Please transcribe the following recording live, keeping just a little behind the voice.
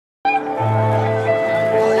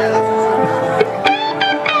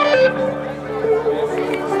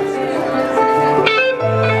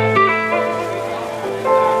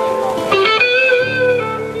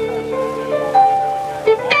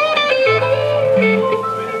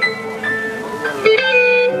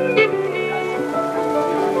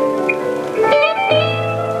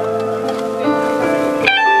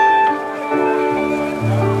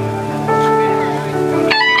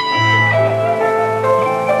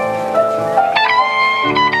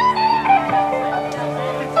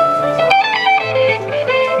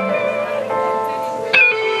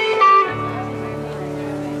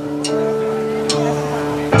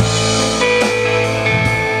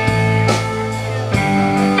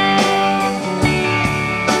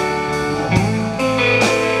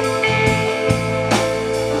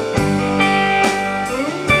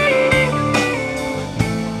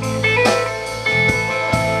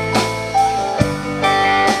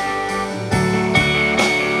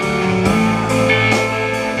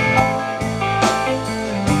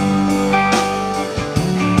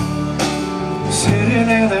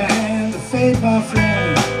My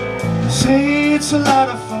friend, say it's a lot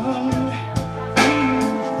of fun.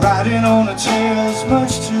 Riding on a tail's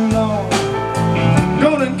much too long.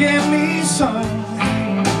 Gonna get me some.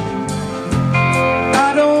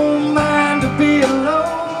 I don't mind to be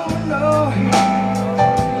alone, no.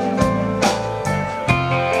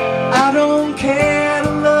 I don't care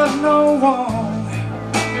to love no one.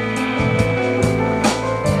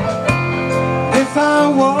 If I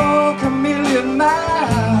walk a million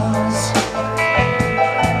miles,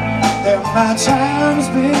 my time's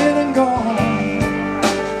been and gone.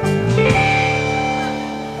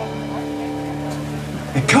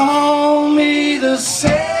 They call me the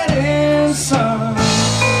setting sun.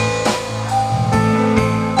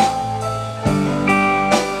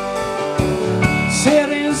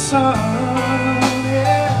 Setting sun,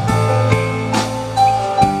 yeah.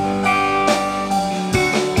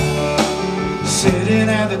 Sitting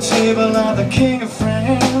at the table of the king of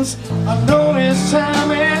France, I know his time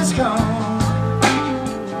has come.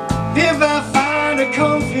 If I find a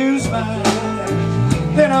confused mind,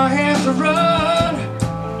 then I'll have to run.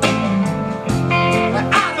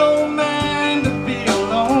 I don't mind to be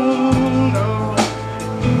alone, no.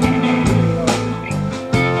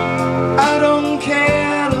 I don't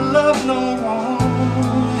care to love no one.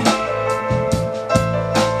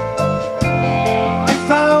 If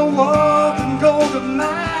I walk and go the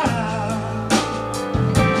mile,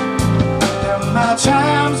 then my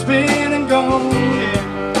time's been and gone, yeah.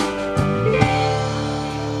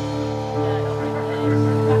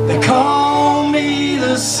 They call me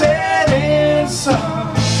the setting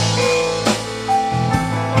sun.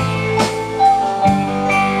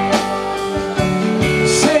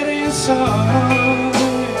 Setting sun.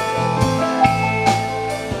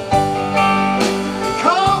 They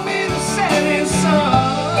call me the setting sun.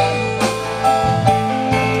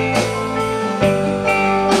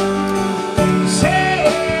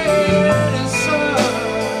 Setting sun.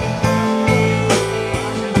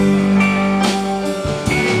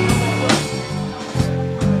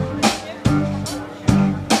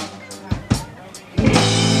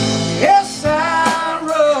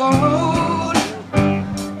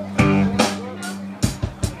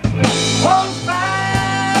 One